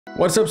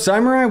What's up,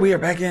 Samurai? We are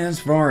back in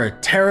for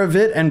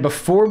Teravit, and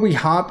before we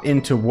hop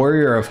into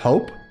Warrior of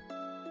Hope,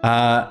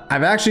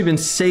 I've actually been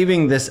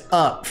saving this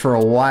up for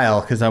a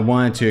while because I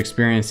wanted to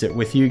experience it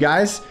with you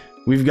guys.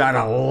 We've got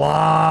a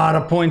lot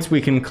of points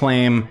we can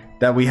claim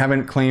that we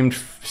haven't claimed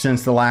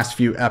since the last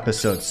few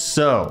episodes.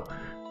 So,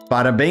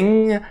 bada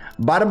bing,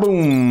 bada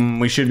boom.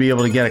 We should be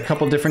able to get a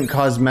couple different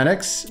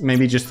cosmetics,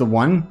 maybe just the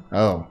one.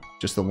 Oh,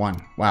 just the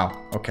one. Wow.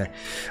 Okay.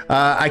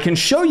 I can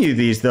show you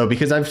these though,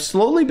 because I've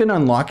slowly been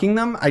unlocking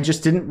them. I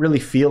just didn't really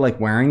feel like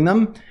wearing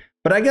them,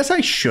 but I guess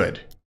I should,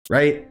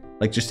 right?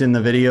 Like just in the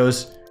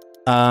videos.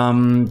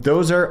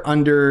 Those are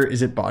under,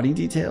 is it body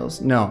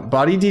details? No,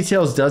 body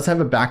details does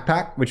have a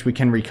backpack, which we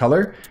can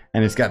recolor,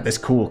 and it's got this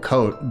cool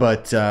coat,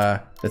 but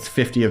that's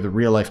 50 of the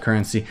real life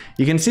currency.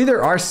 You can see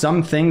there are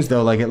some things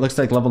though, like it looks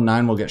like level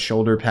 9 will get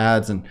shoulder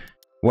pads and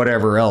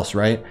whatever else,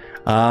 right?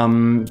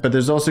 But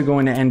there's also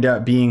going to end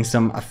up being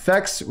some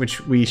effects,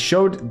 which we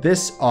showed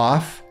this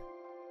off.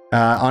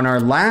 On our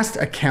last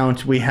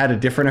account, we had a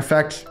different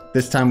effect.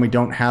 This time we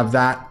don't have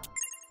that.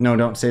 No,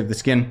 don't save the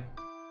skin.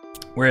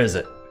 Where is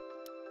it?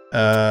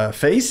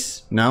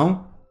 Face?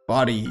 No.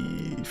 Body.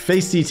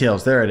 Face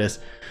details. There it is.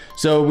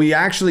 So we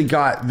actually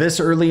got this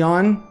early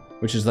on,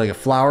 which is like a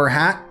flower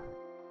hat.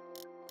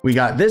 We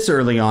got this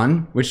early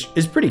on, which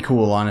is pretty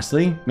cool,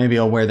 honestly. Maybe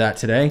I'll wear that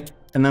today.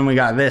 And then we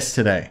got this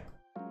today.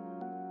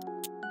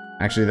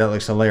 Actually, that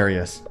looks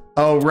hilarious.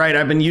 Oh, right.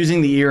 I've been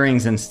using the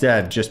earrings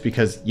instead, just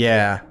because,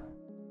 yeah.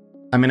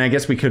 I mean, I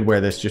guess we could wear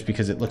this just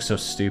because it looks so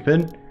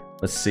stupid.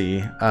 Let's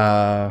see.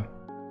 Yeah,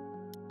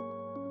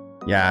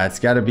 it's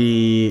got to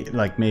be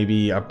like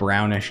maybe a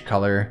brownish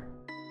color.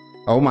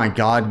 Oh my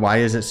God, why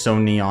is it so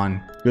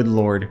neon? Good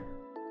Lord.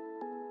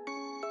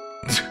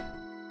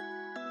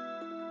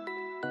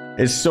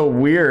 It's so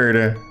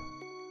weird.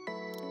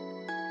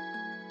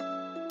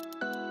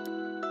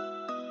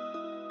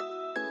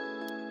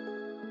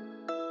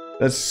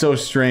 That's so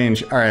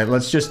strange. All right,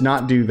 let's just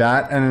not do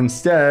that. And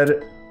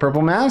instead,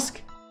 purple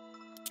mask?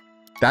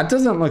 That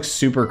doesn't look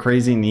super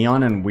crazy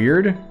neon and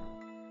weird.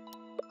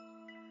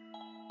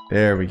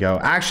 There we go.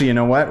 Actually, you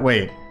know what?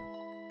 Wait.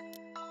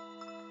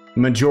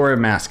 Majora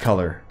mask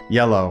color.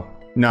 Yellow.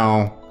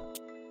 No.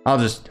 I'll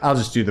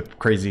just do the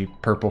crazy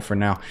purple for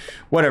now.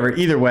 Whatever.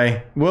 Either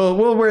way,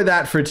 we'll wear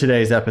that for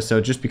today's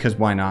episode just because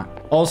why not?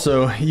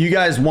 Also, you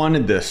guys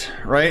wanted this,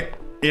 right?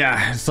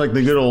 Yeah, it's like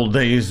the good old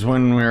days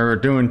when we were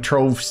doing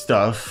Trove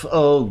stuff.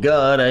 Oh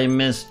God, I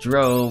miss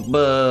Trove.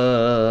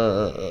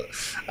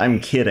 I'm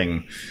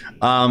kidding.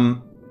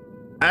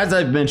 As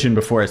I've mentioned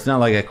before, it's not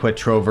like I quit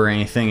Trove or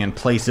anything in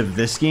place of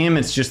this game.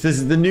 It's just this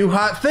is the new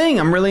hot thing.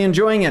 I'm really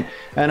enjoying it.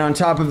 And on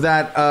top of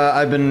that,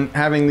 I've been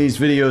having these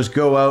videos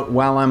go out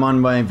while I'm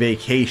on my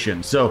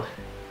vacation. So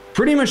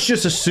pretty much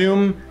just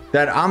assume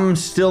that I'm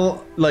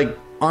still like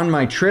on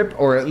my trip,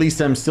 or at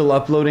least I'm still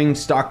uploading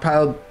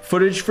stockpiled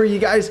footage for you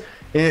guys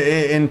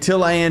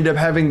until I end up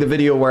having the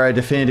video where I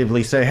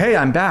definitively say, hey,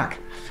 I'm back.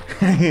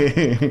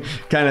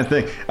 Kind of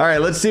thing. All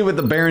right, let's see what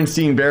the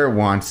Berenstein Bear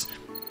wants.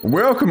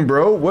 Welcome,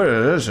 bro. What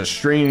is this? A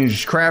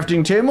strange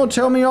crafting table?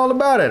 Tell me all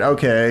about it.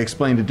 Okay, I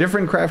explained a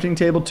different crafting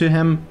table to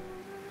him.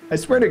 I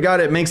swear to God,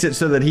 it makes it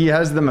so that he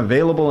has them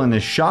available in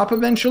his shop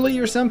eventually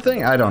or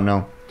something. I don't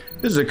know.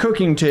 This is a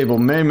cooking table.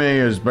 May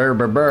is burr,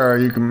 burr, burr.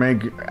 You can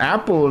make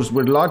apples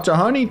with lots of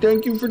honey.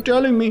 Thank you for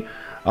telling me.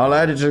 I'll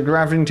add it to the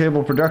crafting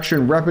table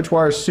production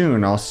repertoire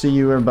soon. I'll see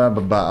you in blah,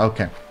 blah, blah.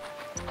 Okay.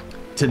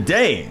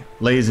 Today,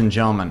 ladies and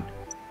gentlemen,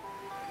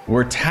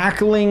 we're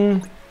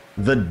tackling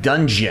the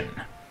dungeon.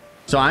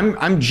 So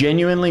I'm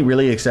genuinely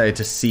really excited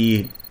to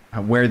see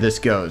where this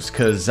goes,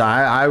 because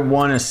I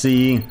want to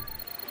see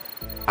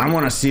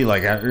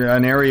like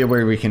an area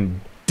where we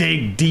can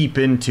dig deep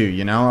into,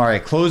 you know? All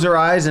right, close our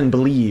eyes and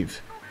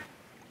believe.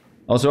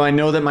 Also, I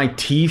know that my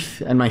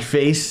teeth and my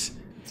face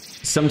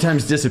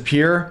sometimes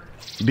disappear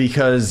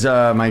because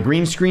my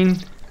green screen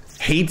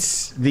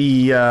hates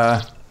the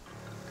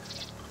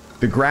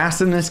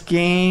grass in this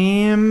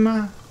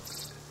game.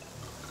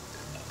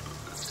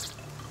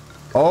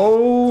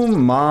 Oh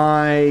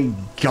my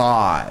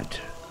God.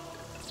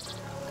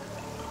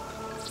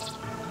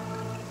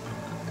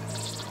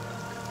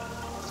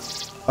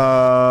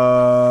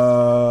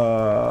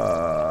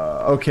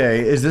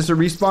 Okay, is this a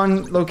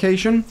respawn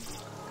location?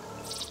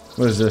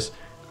 What is this?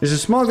 There's a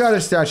small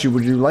goddess statue.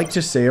 Would you like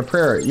to say a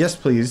prayer? Yes,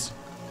 please.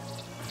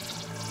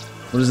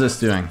 What is this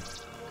doing?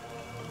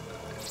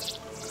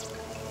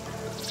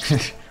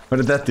 What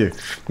did that do?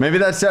 Maybe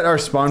that's at our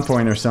spawn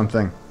point or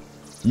something.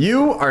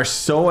 You are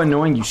so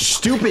annoying, you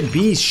stupid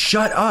bees.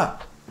 Shut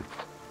up.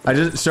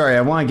 Sorry,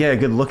 I want to get a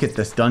good look at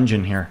this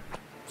dungeon here.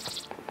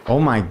 Oh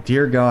my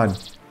dear God.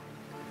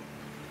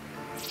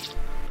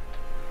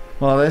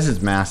 Well, this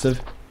is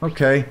massive.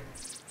 Okay.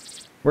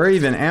 Where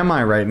even am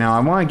I right now?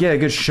 I want to get a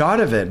good shot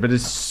of it, but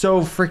it's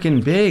so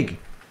freaking big.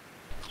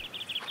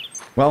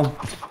 Well,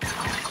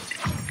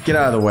 get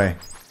out of the way.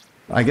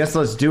 I guess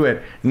let's do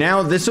it.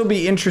 Now, this will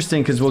be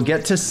interesting because we'll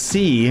get to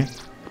see,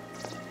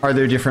 are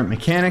there different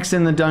mechanics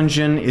in the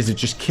dungeon? Is it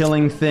just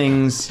killing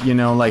things? You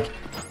know, like,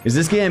 is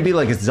this gonna be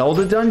like a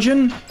Zelda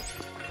dungeon?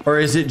 Or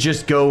is it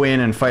just go in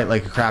and fight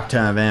like a crap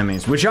ton of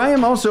enemies? Which I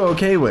am also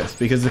okay with,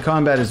 because the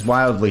combat is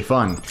wildly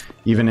fun,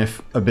 even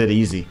if a bit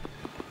easy.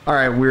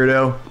 Alright,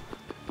 weirdo.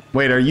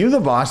 Wait, are you the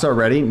boss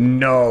already?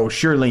 No,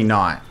 surely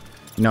not.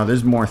 No,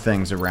 there's more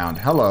things around.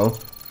 Hello.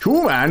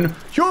 Human!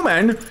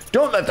 Human!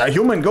 Don't let the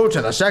human go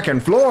to the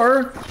second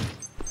floor!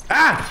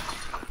 Ah!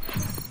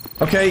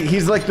 Okay,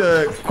 he's like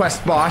the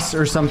quest boss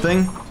or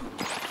something.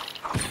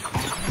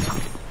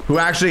 Who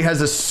actually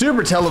has a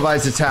super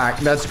televised attack.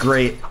 That's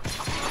great.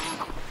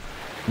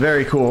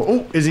 Very cool.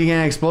 Oh, is he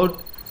gonna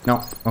explode?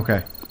 No.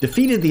 Okay.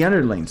 Defeated the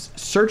underlings.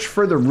 Search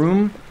for the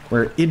room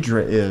where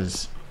Idra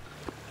is.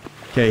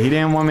 Okay, he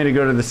didn't want me to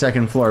go to the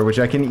second floor, which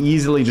I can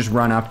easily just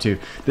run up to.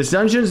 This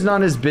dungeon's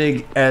not as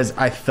big as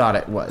I thought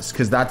it was,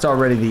 because that's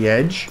already the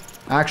edge,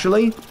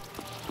 actually.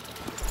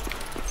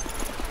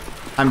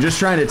 I'm just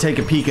trying to take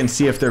a peek and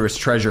see if there was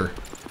treasure.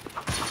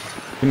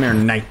 Come here,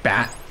 night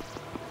bat.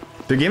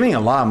 They're giving a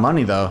lot of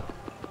money, though.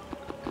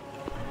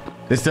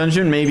 This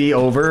dungeon may be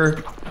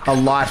over a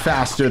lot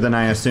faster than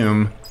I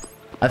assume.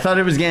 I thought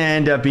it was gonna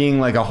end up being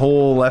like a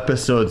whole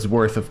episode's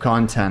worth of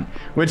content.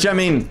 Which, I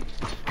mean,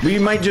 we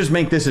might just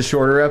make this a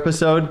shorter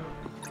episode.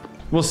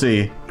 We'll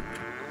see.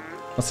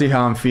 I'll see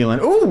how I'm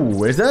feeling.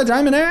 Ooh, is that a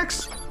diamond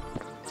axe?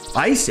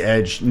 Ice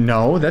edge?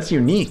 No, that's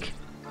unique.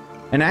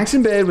 An axe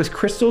embedded with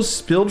crystals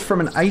spilled from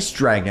an ice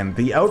dragon.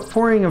 The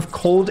outpouring of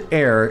cold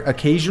air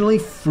occasionally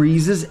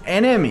freezes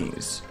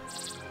enemies.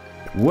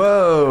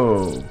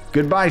 Whoa.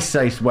 Goodbye,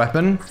 scythe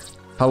weapon.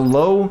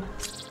 Hello.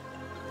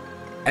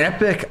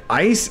 Epic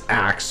ice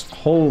axe.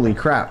 Holy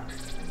crap.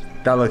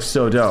 That looks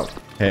so dope.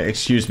 Hey,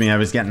 excuse me, I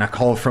was getting a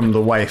call from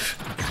the wife.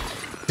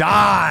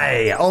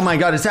 Die! Oh my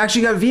god, it's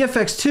actually got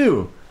VFX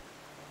too.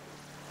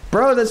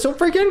 Bro, that's so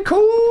freaking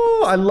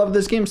cool. I love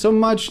this game so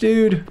much,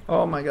 dude.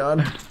 Oh my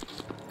god.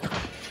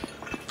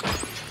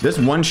 This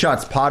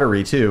one-shots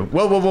pottery too.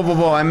 Whoa, whoa, whoa, whoa,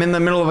 whoa. I'm in the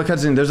middle of a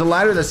cutscene. There's a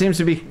ladder that seems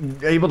to be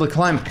able to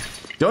climb.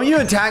 Don't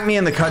you attack me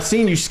in the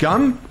cutscene, you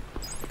scum?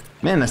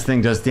 Man, this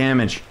thing does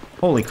damage.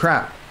 Holy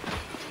crap.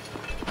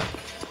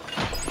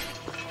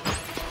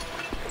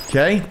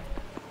 Okay.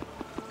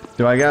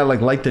 Do I gotta like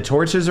light the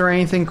torches or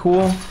anything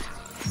cool?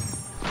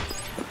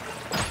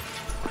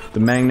 The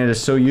magnet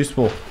is so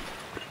useful.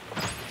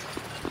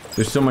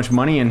 There's so much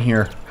money in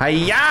here.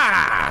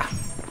 Hi-ya!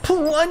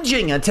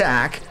 Plunging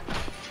attack.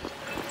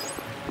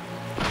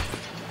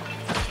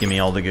 Give me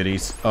all the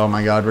goodies. Oh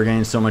my god, we're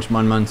getting so much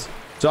mun-muns.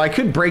 So I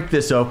could break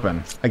this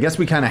open. I guess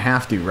we kind of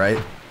have to, right?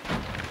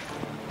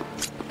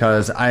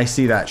 Because I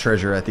see that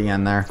treasure at the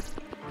end there.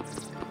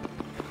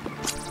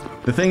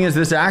 The thing is,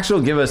 this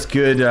actually will give us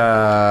good,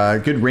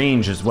 good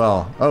range as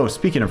well. Oh,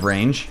 speaking of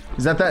range,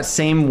 is that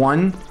same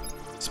one?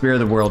 Spear of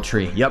the World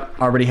Tree. Yep,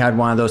 already had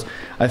one of those.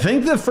 I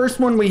think the first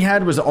one we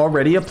had was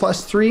already a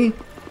 +3.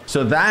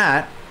 So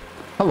that,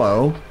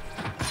 hello.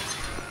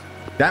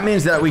 That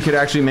means that we could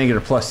actually make it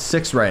a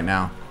 +6 right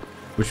now,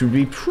 which would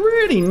be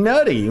pretty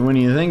nutty when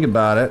you think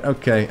about it.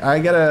 Okay,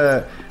 I'm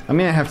gonna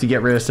have to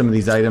get rid of some of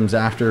these items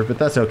after, but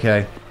that's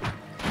okay.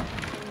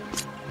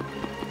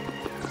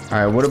 All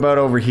right, what about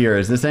over here?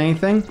 Is this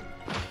anything?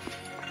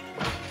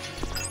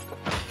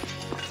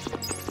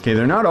 Okay,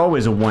 they're not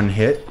always a one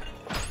hit.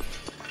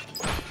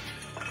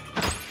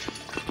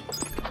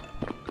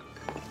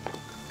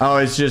 Oh,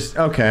 it's just,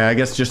 okay, I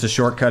guess just a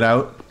shortcut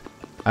out.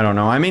 I don't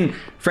know. I mean,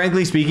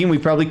 frankly speaking, we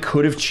probably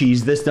could have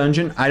cheesed this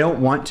dungeon. I don't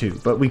want to,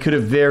 but we could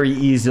have very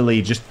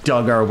easily just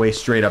dug our way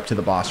straight up to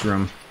the boss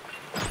room.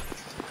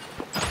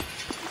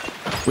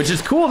 Which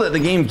is cool that the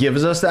game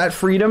gives us that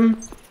freedom.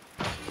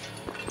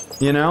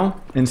 You know,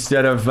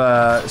 instead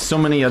of so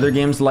many other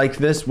games like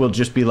this will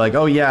just be like,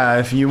 oh yeah,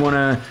 if you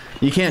wanna,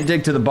 you can't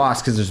dig to the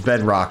boss because there's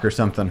bedrock or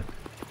something.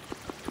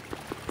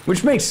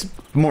 Which makes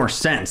more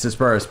sense as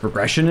far as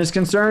progression is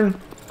concerned.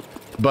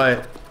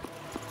 But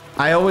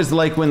I always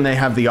like when they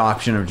have the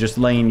option of just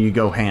letting you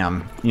go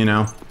ham, you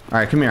know?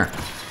 Alright, come here.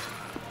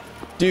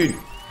 Dude,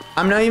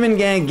 I'm not even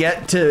gonna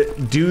get to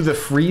do the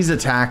freeze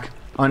attack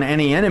on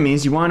any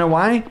enemies. You wanna know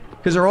why?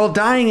 Because they're all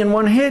dying in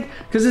one hit.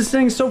 Because this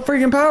thing's so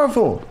freaking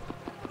powerful.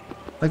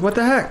 Like, what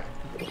the heck?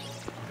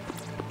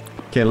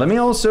 Okay, let me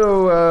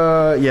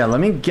also, yeah,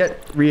 let me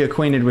get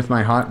reacquainted with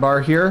my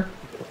hotbar here.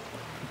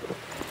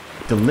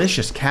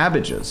 Delicious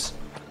cabbages.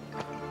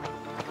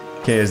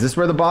 Okay, is this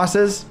where the boss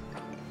is?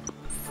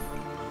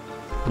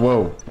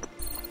 Whoa.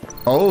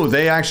 Oh,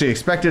 they actually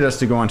expected us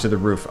to go onto the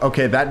roof.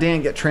 Okay, that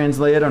didn't get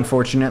translated.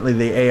 Unfortunately,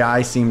 the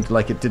AI seemed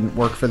like it didn't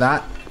work for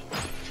that.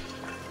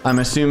 I'm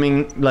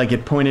assuming, like,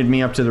 it pointed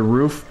me up to the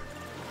roof.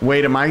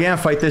 Wait, am I gonna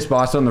fight this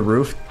boss on the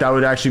roof? That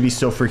would actually be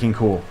so freaking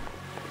cool.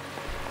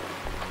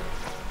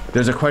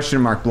 There's a question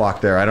mark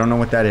block there. I don't know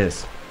what that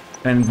is.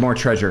 And more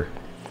treasure.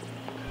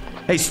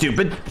 Hey,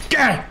 stupid.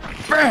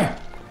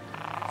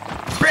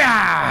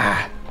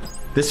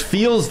 This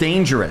feels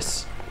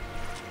dangerous.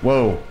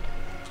 Whoa.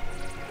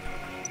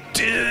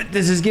 Dude,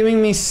 this is giving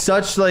me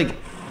such, like...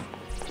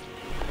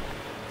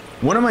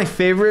 One of my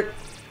favorite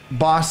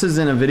bosses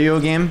in a video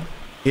game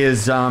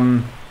is,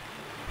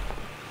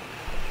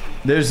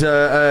 there's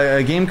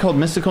a game called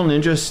Mystical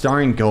Ninja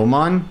starring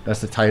Gomon.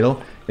 That's the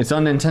title. It's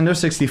on Nintendo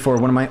 64,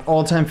 one of my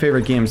all-time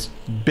favorite games.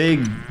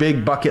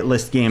 Big bucket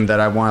list game that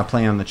I want to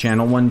play on the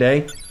channel one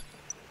day.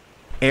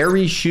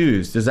 Airy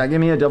Shoes. Does that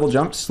give me a double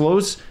jump?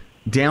 Slows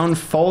down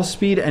fall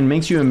speed and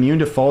makes you immune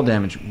to fall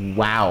damage.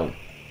 Wow.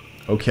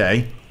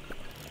 Okay.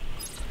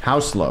 How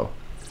slow?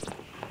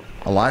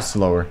 A lot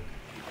slower.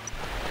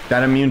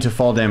 That immune to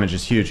fall damage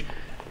is huge.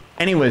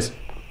 Anyways,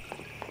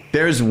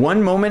 there's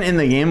one moment in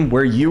the game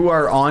where you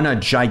are on a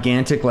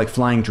gigantic like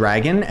flying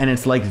dragon and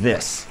it's like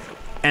this.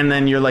 And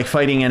then you're like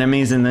fighting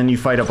enemies and then you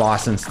fight a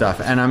boss and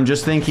stuff. And I'm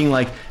just thinking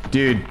like,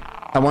 dude,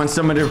 I want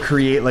someone to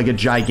create like a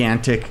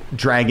gigantic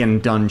dragon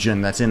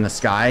dungeon that's in the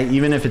sky.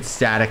 Even if it's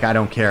static, I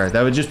don't care.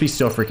 That would just be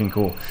so freaking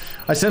cool.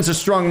 I sense a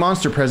strong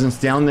monster presence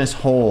down this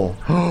hole.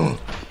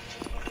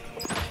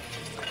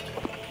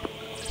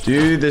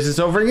 Dude, this is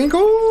so freaking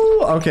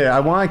cool. Okay, I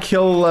want to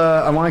kill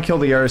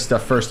the other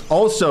stuff first.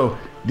 Also,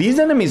 these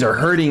enemies are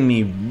hurting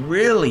me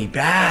really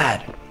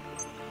bad.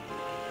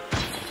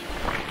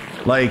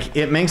 Like,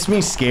 it makes me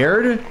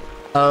scared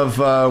of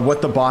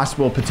what the boss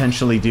will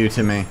potentially do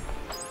to me.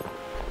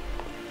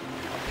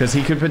 Because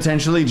he could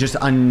potentially just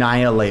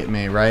annihilate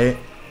me, right?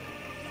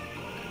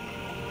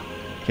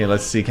 Okay,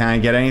 let's see. Can I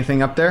get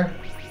anything up there?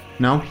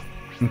 No?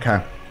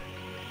 Okay.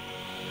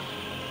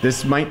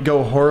 This might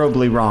go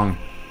horribly wrong.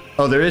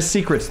 Oh, there is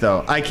secrets,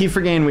 though. I keep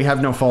forgetting we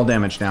have no fall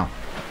damage now.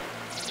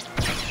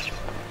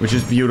 Which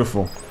is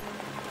beautiful.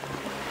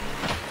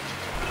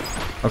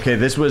 Okay,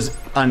 this was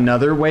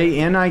another way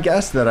in, I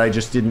guess, that I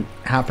just didn't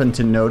happen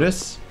to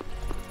notice.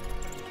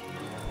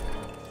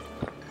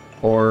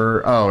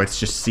 Or, oh, it's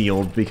just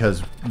sealed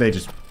because they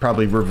just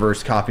probably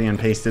reverse copy and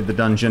pasted the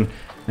dungeon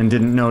and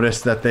didn't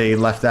notice that they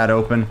left that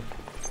open.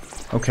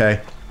 Okay.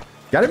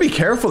 Gotta be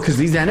careful because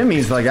these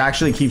enemies, like,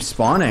 actually keep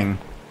spawning.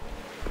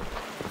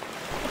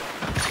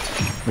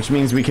 Which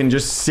means we can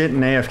just sit in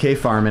AFK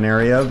farm an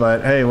area,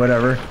 but hey,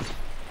 whatever.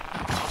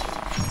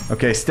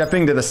 Okay,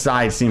 stepping to the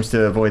side seems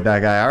to avoid that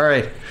guy. All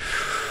right.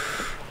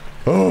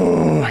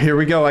 Oh, here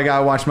we go. I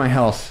gotta watch my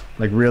health,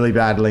 like, really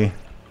badly.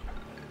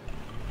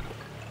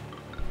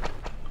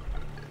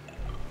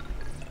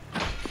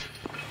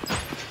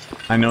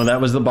 I know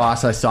that was the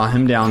boss. I saw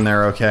him down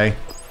there, okay?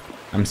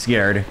 I'm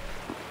scared.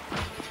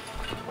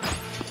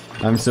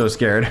 I'm so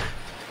scared.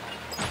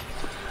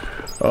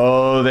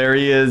 Oh, there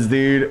he is,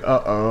 dude.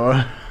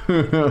 Uh-oh.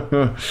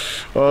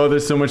 Oh,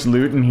 there's so much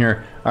loot in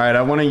here. All right,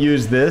 I want to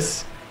use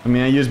this. I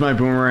mean, I use my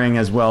boomerang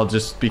as well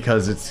just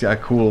because it's a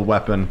cool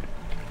weapon.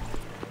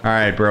 All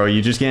right, bro.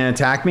 You just gonna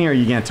attack me or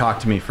you gonna talk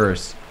to me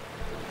first?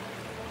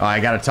 Oh, I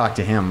gotta talk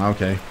to him.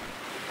 Okay.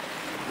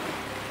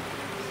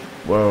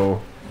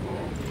 Whoa.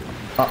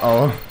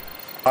 Uh-oh.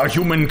 A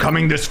human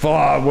coming this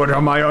far. What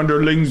are my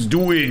underlings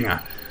doing?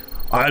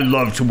 I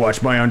love to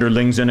watch my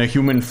underlings and a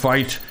human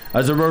fight.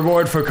 As a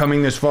reward for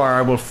coming this far,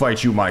 I will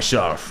fight you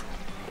myself.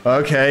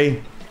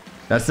 Okay.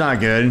 That's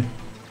not good.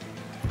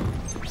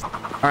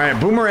 Alright,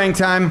 boomerang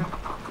time.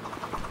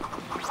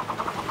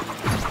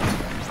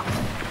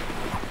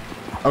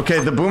 Okay,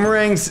 the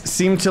boomerangs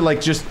seem to like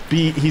just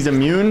be... He's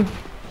immune.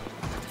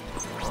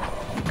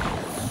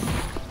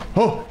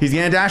 Oh, he's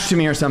gonna dash to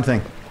me or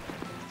something.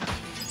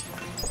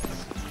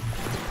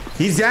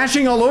 He's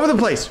dashing all over the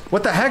place.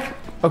 What the heck?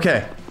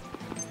 Okay.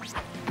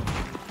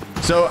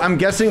 So I'm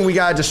guessing we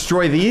gotta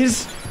destroy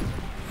these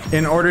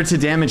in order to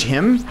damage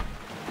him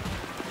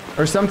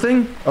or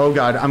something. Oh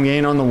god, I'm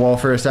getting on the wall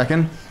for a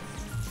second.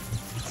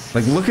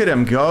 Like, look at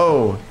him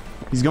go.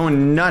 He's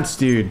going nuts,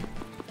 dude.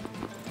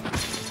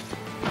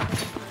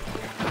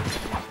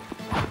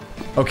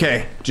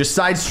 Okay, just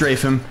side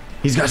strafe him.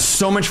 He's got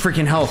so much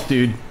freaking health,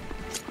 dude.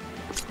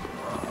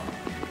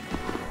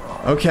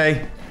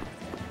 Okay.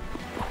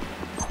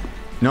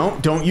 No,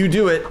 don't you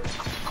do it.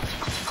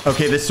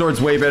 Okay, this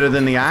sword's way better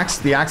than the axe.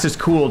 The axe is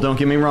cool, don't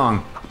get me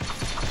wrong.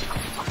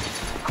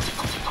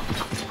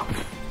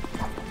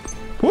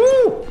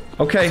 Woo!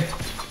 Okay.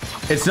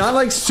 It's not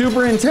like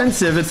super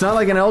intensive. It's not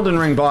like an Elden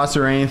Ring boss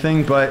or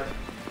anything, but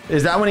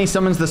is that when he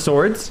summons the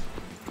swords?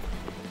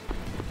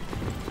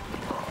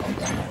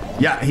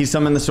 Yeah, he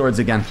summoned the swords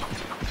again.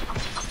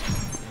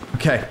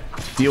 Okay,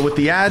 deal with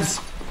the ads.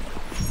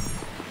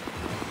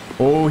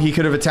 Oh, he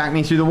could have attacked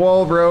me through the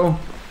wall, bro.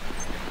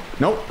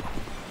 Nope.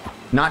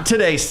 Not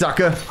today,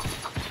 sucker.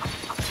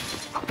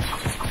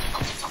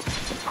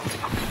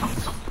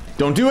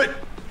 Don't do it.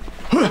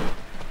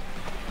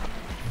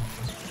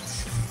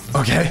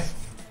 Okay.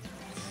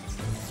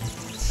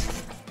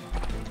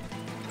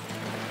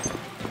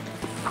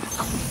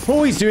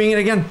 Oh, he's doing it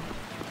again.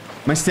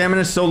 My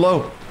stamina is so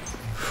low.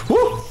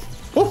 Woo!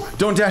 Oh,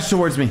 don't dash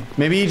towards me.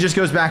 Maybe he just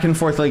goes back and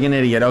forth like an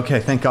idiot. Okay,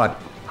 thank God.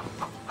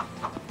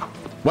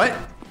 What?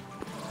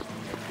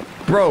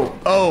 Bro,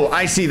 oh,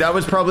 I see. That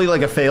was probably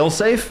like a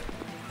fail-safe.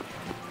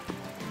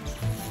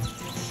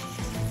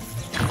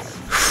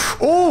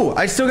 Oh,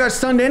 I still got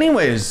stunned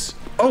anyways.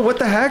 Oh, what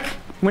the heck?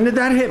 When did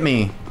that hit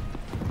me?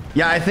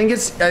 Yeah, I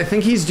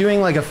think he's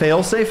doing like a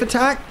fail-safe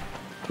attack.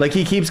 Like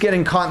he keeps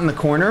getting caught in the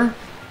corner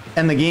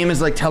and the game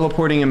is like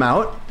teleporting him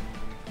out.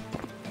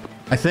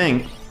 I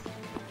think.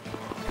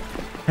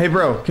 Hey,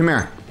 bro, come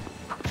here.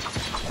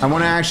 I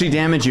want to actually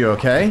damage you,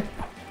 okay?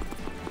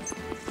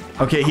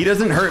 Okay, he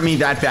doesn't hurt me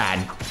that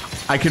bad.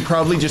 I could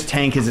probably just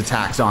tank his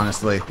attacks,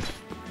 honestly.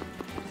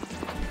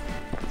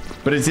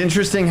 But it's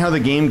interesting how the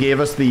game gave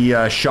us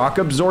the shock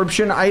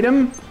absorption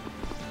item.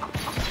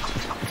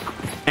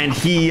 And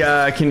he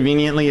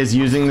conveniently is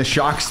using the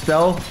shock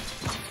spell.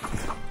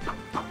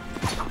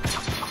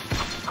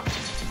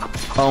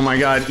 Oh my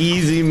god,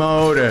 easy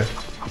mode.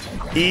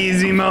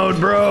 Easy mode,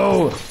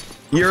 bro.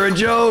 You're a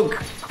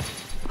joke.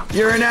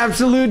 You're an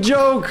absolute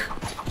joke.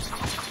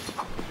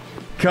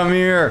 Come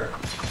here.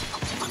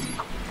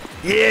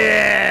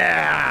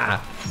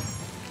 Yeah.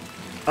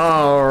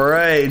 All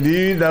right,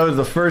 dude. That was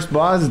the first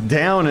boss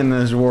down in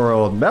this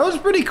world. That was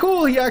pretty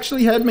cool. He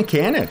actually had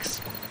mechanics.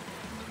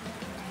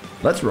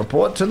 Let's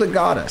report to the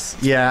goddess.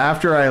 Yeah,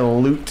 after I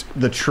loot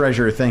the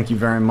treasure, thank you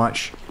very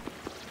much.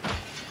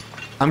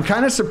 I'm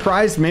kind of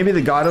surprised maybe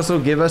the goddess will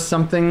give us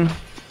something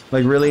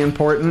like really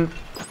important.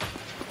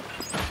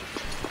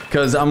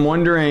 Because I'm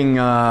wondering,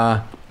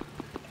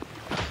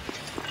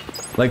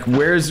 like,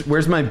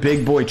 where's my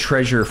big boy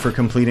treasure for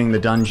completing the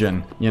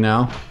dungeon, you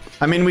know?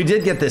 I mean, we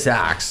did get this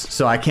axe,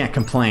 so I can't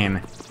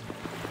complain.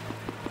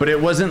 But it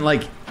wasn't,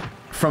 like,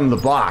 from the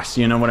boss,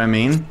 you know what I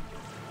mean?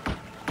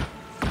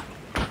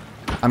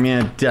 I'm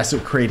gonna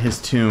desecrate his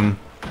tomb.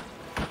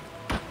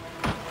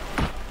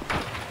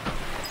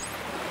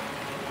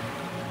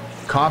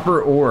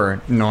 Copper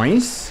ore.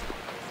 Nice.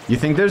 You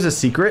think there's a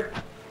secret?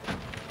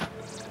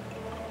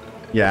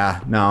 Yeah,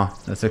 no,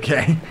 that's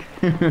okay.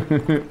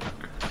 It's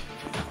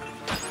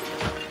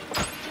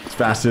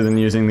faster than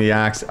using the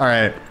axe. All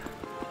right.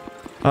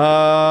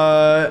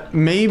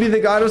 Maybe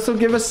the goddess will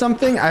give us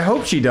something. I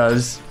hope she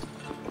does.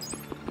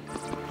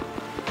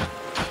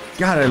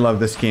 God, I love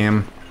this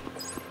game.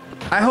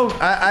 I hope,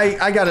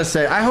 I gotta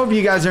say, I hope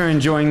you guys are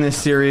enjoying this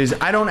series.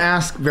 I don't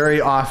ask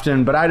very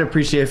often, but I'd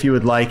appreciate if you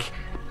would like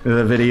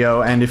the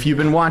video. And if you've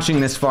been watching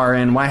this far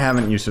in, why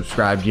haven't you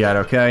subscribed yet,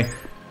 okay?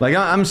 Like,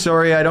 I'm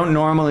sorry, I don't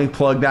normally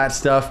plug that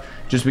stuff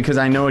just because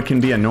I know it can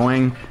be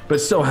annoying,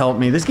 but still help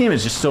me. This game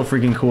is just so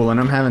freaking cool and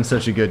I'm having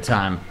such a good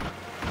time.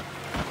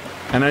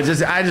 And I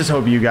just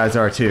hope you guys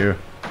are too.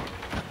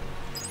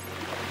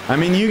 I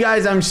mean, you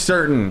guys, I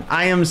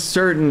am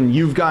certain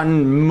you've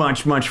gotten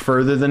much, much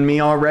further than me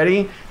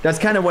already. That's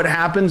kind of what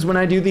happens when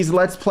I do these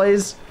Let's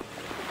Plays.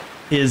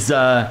 Is,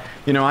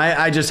 you know,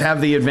 I just have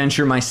the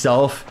adventure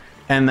myself,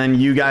 and then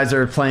you guys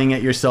are playing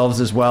it yourselves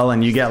as well,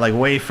 and you get, like,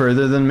 way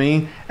further than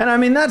me. And, I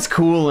mean, that's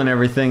cool and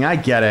everything. I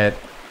get it.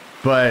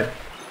 But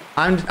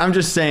I'm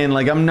just saying,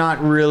 like, I'm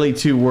not really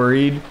too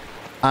worried.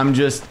 I'm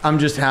just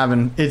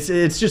having...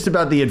 It's just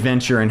about the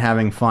adventure and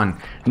having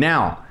fun.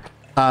 Now...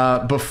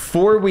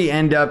 before we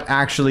end up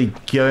actually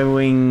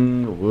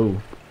going...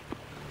 Whoa.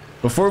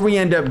 Before we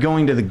end up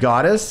going to the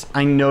goddess,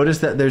 I noticed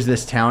that there's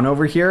this town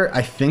over here.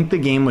 I think the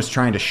game was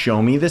trying to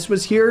show me this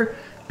was here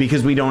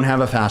because we don't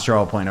have a fast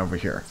travel point over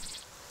here.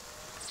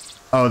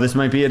 Oh, this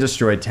might be a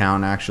destroyed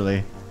town,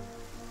 actually.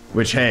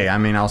 Which, hey, I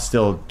mean, I'll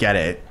still get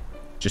it.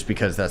 Just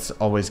because that's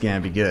always gonna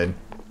be good.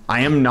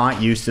 I am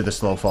not used to the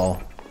slow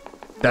fall.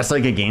 That's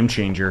like a game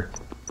changer.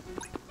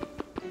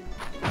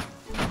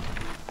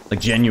 Like,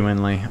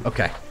 genuinely.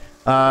 Okay.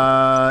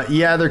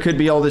 Yeah, there could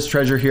be all this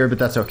treasure here, but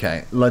that's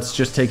okay. Let's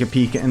just take a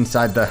peek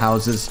inside the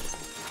houses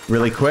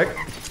really quick.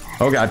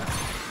 Oh, God.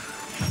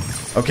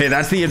 Okay,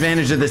 that's the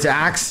advantage of this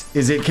axe,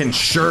 is it can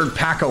sure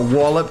pack a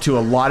wallop to a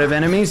lot of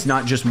enemies,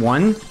 not just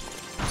one.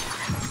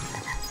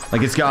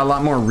 Like, it's got a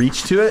lot more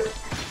reach to it.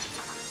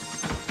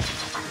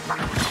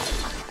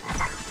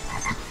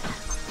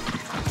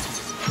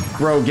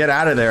 Bro, get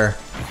out of there.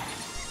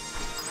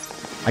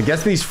 I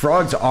guess these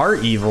frogs are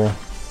evil.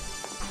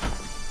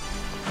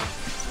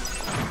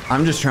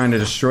 I'm just trying to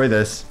destroy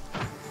this.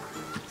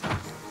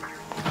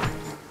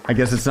 I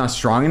guess it's not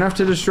strong enough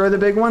to destroy the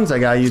big ones. I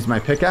gotta use my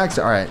pickaxe.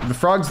 All right, the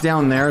frog's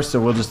down there, so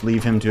we'll just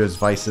leave him to his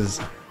vices.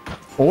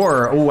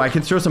 Or, oh, I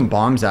could throw some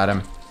bombs at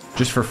him.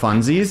 Just for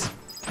funsies.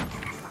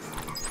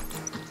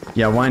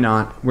 Yeah, why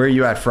not? Where are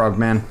you at,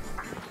 frogman?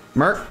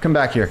 Merc, come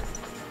back here.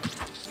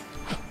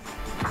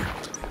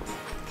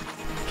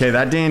 Okay,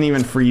 that didn't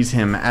even freeze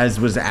him, as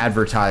was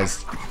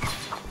advertised.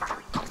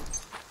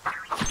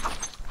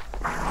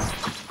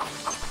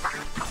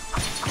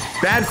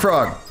 Bad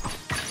frog.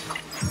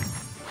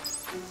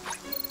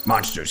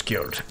 Monsters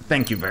killed.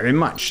 Thank you very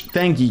much.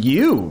 Thank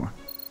you.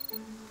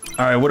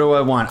 All right, what do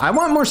I want? I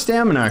want more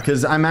stamina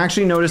because I'm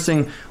actually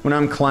noticing when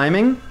I'm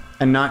climbing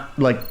and not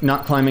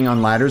climbing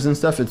on ladders and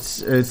stuff,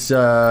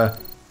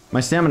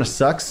 my stamina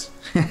sucks.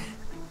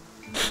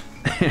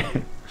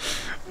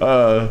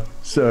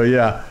 So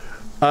yeah.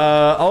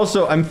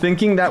 Also, I'm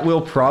thinking that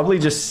we'll probably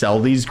just sell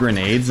these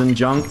grenades and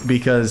junk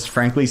because,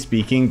 frankly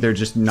speaking, they're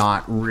just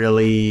not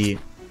really...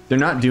 They're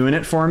not doing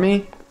it for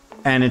me.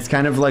 And it's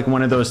kind of like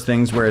one of those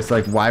things where it's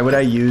like, why would I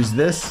use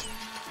this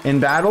in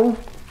battle?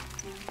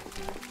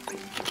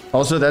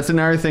 Also, that's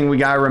another thing we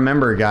gotta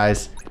remember,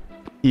 guys.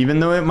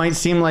 Even though it might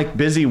seem like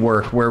busy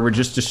work where we're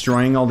just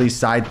destroying all these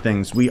side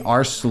things, we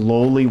are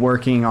slowly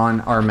working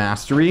on our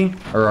mastery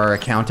or our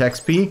account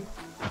XP.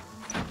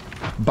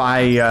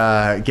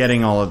 by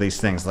getting all of these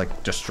things,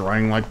 like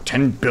destroying like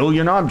 10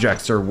 billion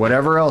objects or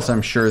whatever else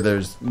I'm sure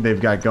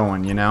they've got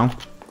going, you know?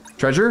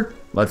 Treasure?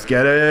 Let's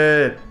get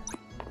it!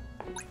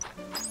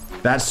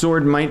 That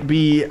sword might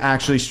be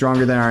actually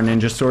stronger than our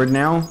ninja sword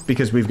now,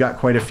 because we've got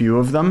quite a few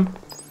of them.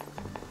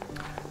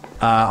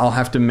 I'll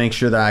have to make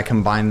sure that I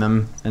combine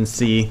them and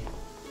see.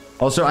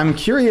 Also, I'm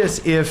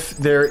curious if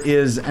there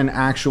is an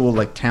actual,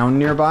 like, town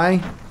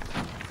nearby.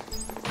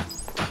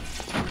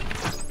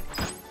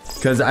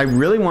 Because I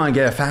really want to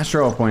get a fast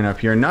travel point up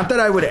here. Not that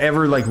I would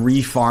ever, like,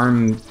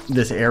 re-farm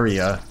this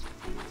area.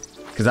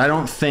 Because I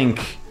don't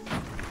think...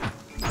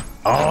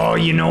 Oh,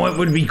 you know what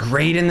would be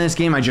great in this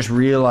game? I just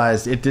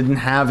realized it didn't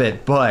have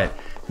it. But,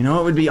 you know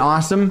what would be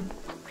awesome?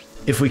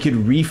 If we could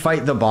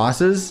refight the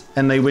bosses,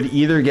 and they would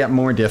either get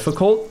more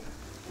difficult,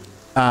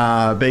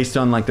 based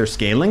on, like, their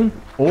scaling,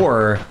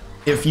 or...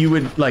 if you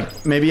would,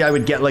 like, maybe I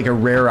would get, like, a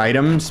rare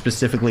item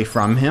specifically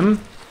from him.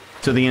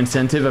 So the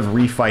incentive of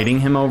refighting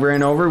him over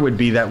and over would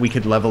be that we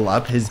could level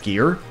up his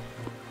gear.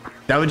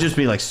 That would just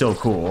be, like, so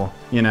cool,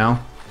 you know?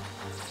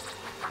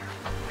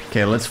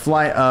 Okay, let's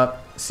fly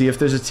up, see if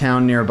there's a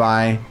town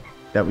nearby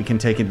that we can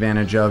take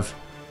advantage of.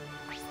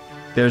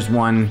 There's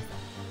one.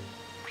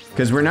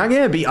 Because we're not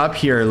going to be up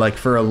here, like,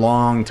 for a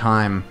long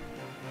time.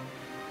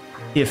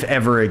 If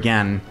ever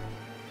again.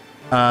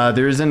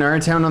 There is another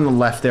town on the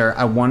left there.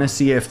 I want to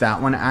see if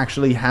that one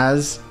actually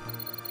has...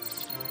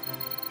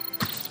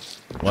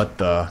 What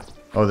the...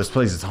 Oh, this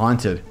place is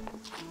haunted.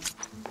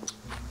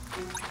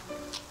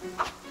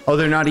 Oh,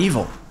 they're not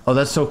evil. Oh,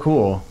 that's so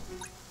cool.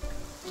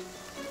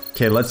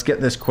 Okay, let's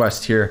get this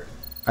quest here.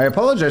 I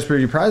apologize for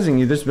depriving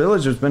you. This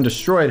village has been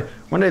destroyed.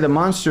 One day the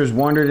monsters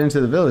wandered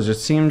into the village. It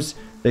seems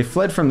they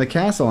fled from the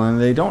castle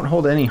and they don't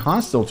hold any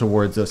hostile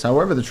towards us.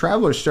 However, the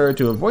travelers started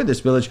to avoid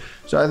this village,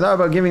 so I thought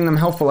about giving them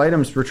helpful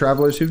items for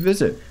travelers who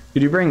visit.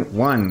 Could you bring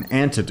one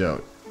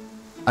antidote?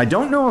 I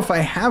don't know if I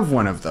have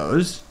one of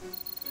those.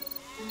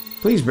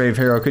 Please, brave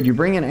hero, could you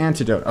bring an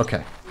antidote?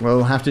 Okay,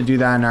 we'll have to do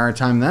that in our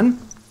time then.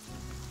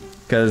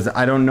 Because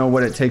I don't know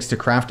what it takes to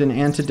craft an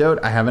antidote.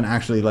 I haven't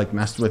actually, like,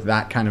 messed with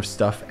that kind of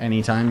stuff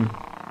anytime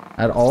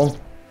at all.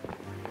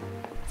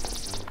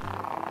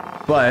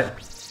 But...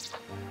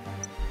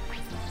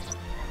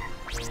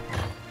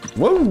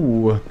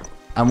 Whoa!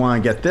 I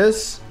want to get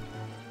this.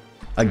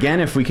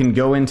 Again, if we can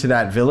go into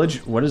that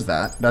village. What is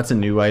that? That's a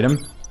new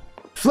item.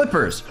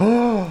 Flippers!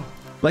 Oh!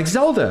 Like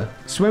Zelda!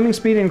 Swimming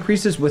speed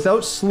increases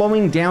without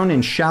slowing down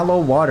in shallow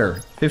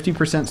water.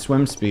 50%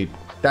 swim speed.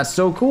 That's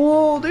so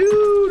cool,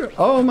 dude!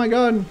 Oh my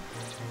god.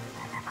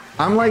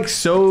 I'm like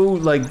so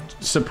like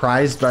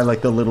surprised by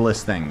like the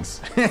littlest things.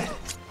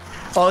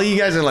 All you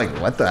guys are like,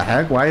 what the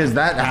heck? Why is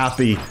that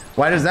happy?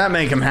 Why does that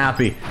make him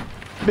happy?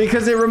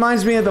 Because it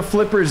reminds me of the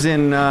flippers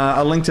in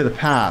A Link to the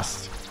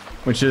Past,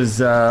 which is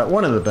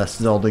one of the best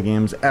Zelda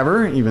games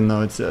ever, even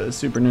though it's a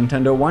Super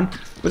Nintendo one.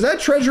 Was that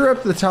treasure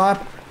up the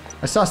top?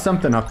 I saw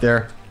something up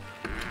there.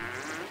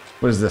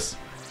 What is this?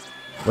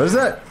 What is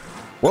that?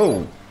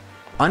 Whoa.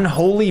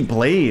 Unholy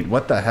blade.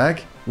 What the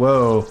heck?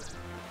 Whoa.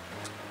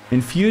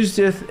 Infused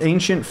with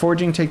ancient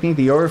forging technique,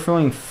 the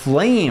overflowing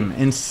flame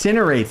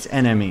incinerates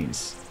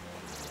enemies.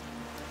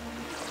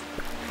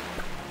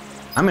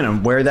 I'm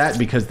gonna wear that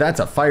because that's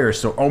a fire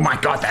sword. Oh my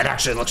god, that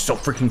actually looks so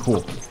freaking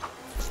cool.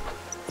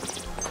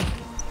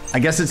 I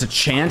guess it's a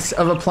chance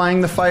of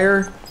applying the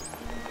fire.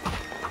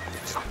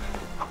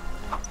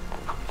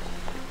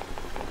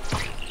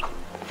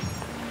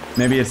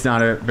 Maybe it's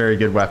not a very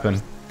good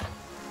weapon.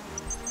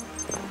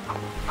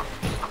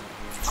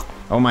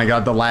 Oh my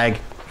god, the lag.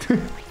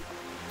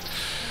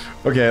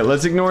 Okay,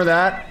 let's ignore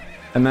that.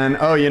 And then,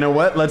 oh, you know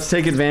what? Let's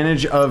take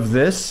advantage of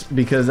this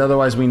because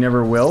otherwise we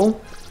never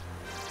will.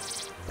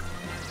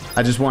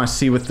 I just want to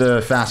see what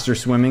the faster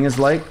swimming is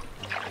like.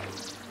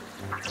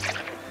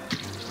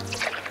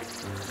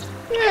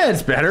 Yeah,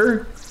 it's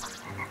better.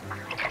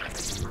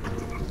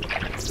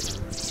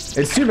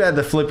 It's too bad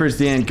the flippers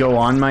didn't go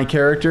on my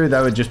character.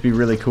 That would just be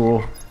really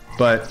cool.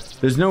 But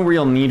there's no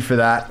real need for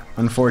that,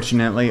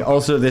 unfortunately.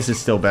 Also, this is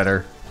still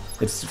better.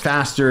 It's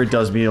faster, it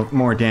does me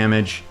more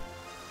damage.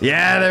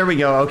 Yeah, there we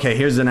go. Okay,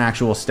 here's an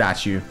actual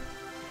statue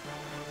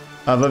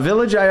of a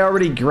village I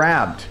already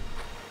grabbed.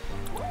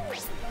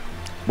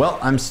 Well,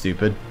 I'm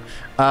stupid.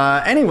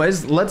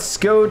 Anyways, let's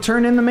go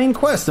turn in the main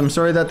quest. I'm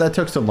sorry that that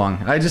took so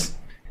long.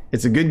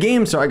 It's a good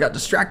game, so I got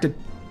distracted.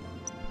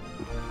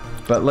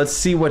 But let's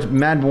see what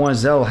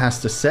Mademoiselle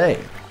has to say.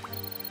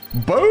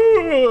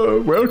 Bah!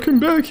 Welcome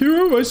back,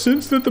 hero. I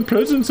sensed that the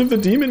presence of the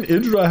demon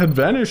Idra had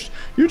vanished.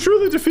 You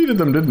truly defeated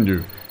them, didn't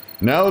you?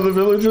 Now the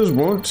villagers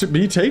won't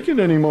be taken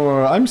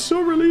anymore. I'm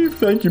so relieved,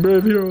 thank you,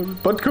 brave hero.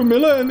 But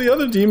Camilla and the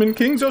other demon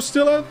kings are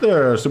still out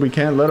there, so we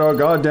can't let our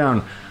guard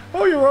down.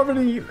 Oh, you're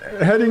already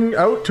heading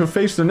out to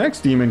face the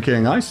next demon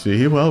king. I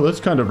see. Well, that's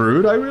kind of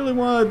rude. I really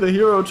wanted the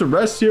hero to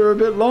rest here a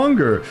bit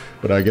longer,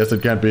 but I guess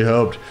it can't be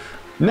helped.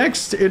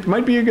 Next, it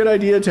might be a good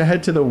idea to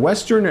head to the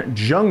western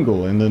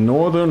jungle in the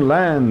northern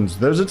lands.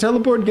 There's a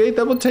teleport gate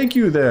that will take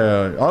you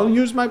there. I'll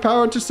use my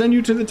power to send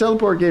you to the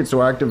teleport gate,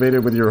 so activate it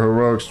with your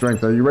heroic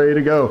strength. Are you ready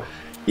to go?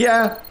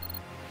 Yeah.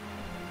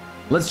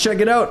 Let's check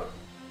it out.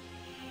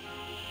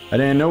 I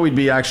didn't know we'd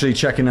be actually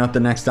checking out the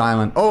next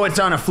island. Oh, it's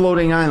on a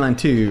floating island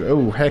too.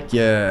 Oh, heck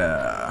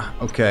yeah.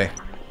 Okay.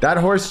 That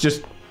horse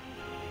just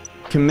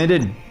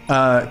committed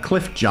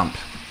cliff jump.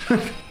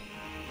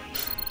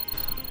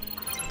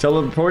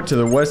 Teleport to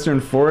the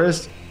western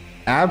forest.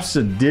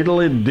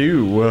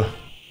 Absadiddly-do.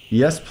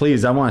 Yes,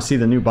 please. I want to see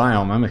the new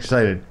biome. I'm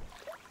excited.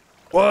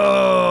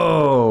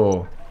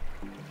 Whoa!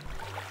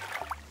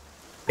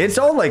 It's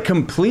all like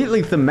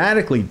completely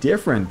thematically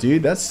different,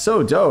 dude. That's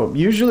so dope.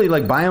 Usually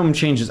like biome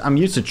changes, I'm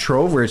used to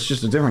Trove where it's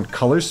just a different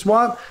color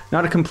swap,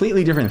 not a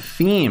completely different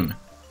theme.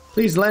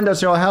 Please lend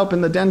us your help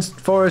in the dense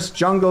forest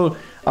jungle.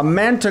 A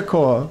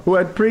manticore who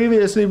had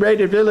previously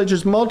raided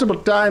villages multiple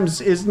times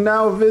is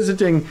now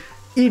visiting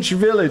each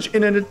village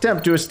in an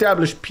attempt to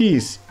establish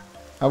peace.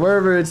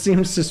 However, it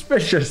seems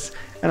suspicious,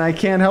 and I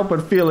can't help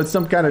but feel it's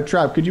some kind of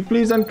trap. Could you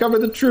please uncover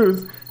the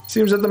truth?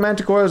 Seems that the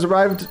manticore has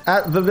arrived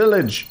at the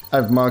village.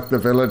 I've marked the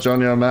village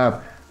on your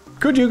map.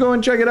 Could you go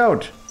and check it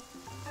out?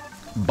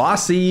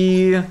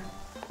 Bossy.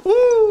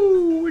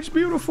 Ooh, it's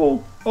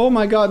beautiful. Oh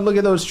my god, look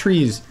at those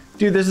trees.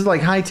 Dude, this is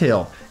like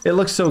Hytale. It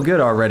looks so good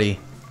already.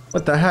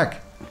 What the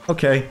heck?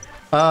 Okay,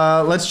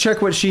 let's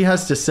check what she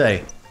has to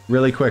say.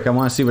 Really quick, I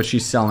want to see what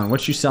she's selling.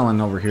 What's she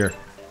selling over here?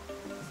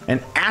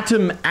 An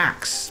atom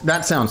axe.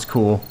 That sounds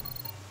cool.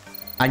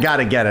 I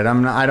gotta get it.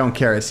 I don't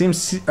care. It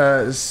seems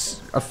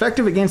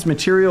effective against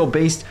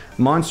material-based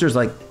monsters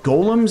like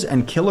golems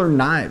and killer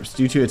knives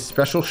due to its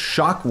special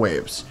shock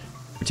waves.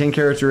 Retain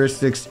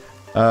characteristics,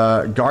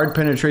 guard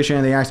penetration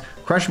of the axe.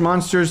 Crush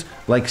monsters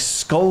like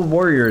skull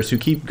warriors who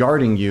keep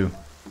guarding you.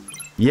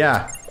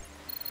 Yeah.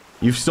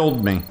 You've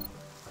sold me.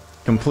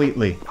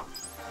 Completely.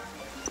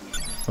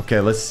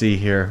 Okay, let's see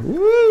here.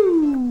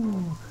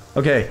 Woo!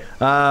 Okay,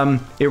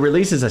 it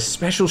releases a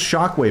special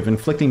shockwave,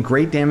 inflicting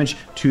great damage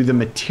to the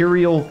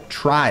material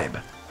tribe.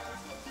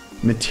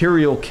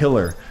 Material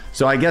killer.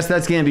 So I guess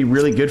that's gonna be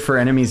really good for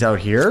enemies out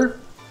here.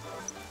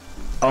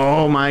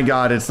 Oh my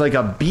god, it's like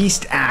a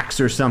beast axe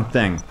or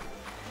something.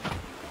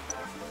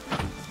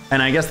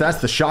 And I guess that's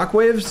the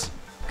shockwaves?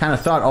 Kind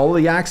of thought all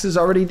the axes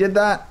already did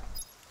that.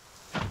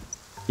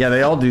 Yeah,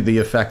 they all do the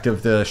effect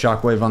of the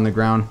shockwave on the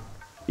ground.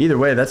 Either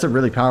way, that's a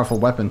really powerful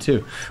weapon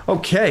too.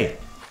 Okay.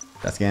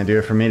 That's gonna do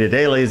it for me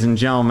today, ladies and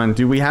gentlemen.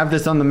 Do we have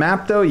this on the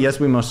map though?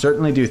 Yes, we most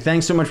certainly do.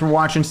 Thanks so much for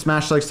watching.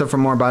 Smash like stuff for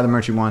more. Buy the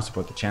merch you want.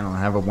 Support the channel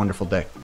and have a wonderful day.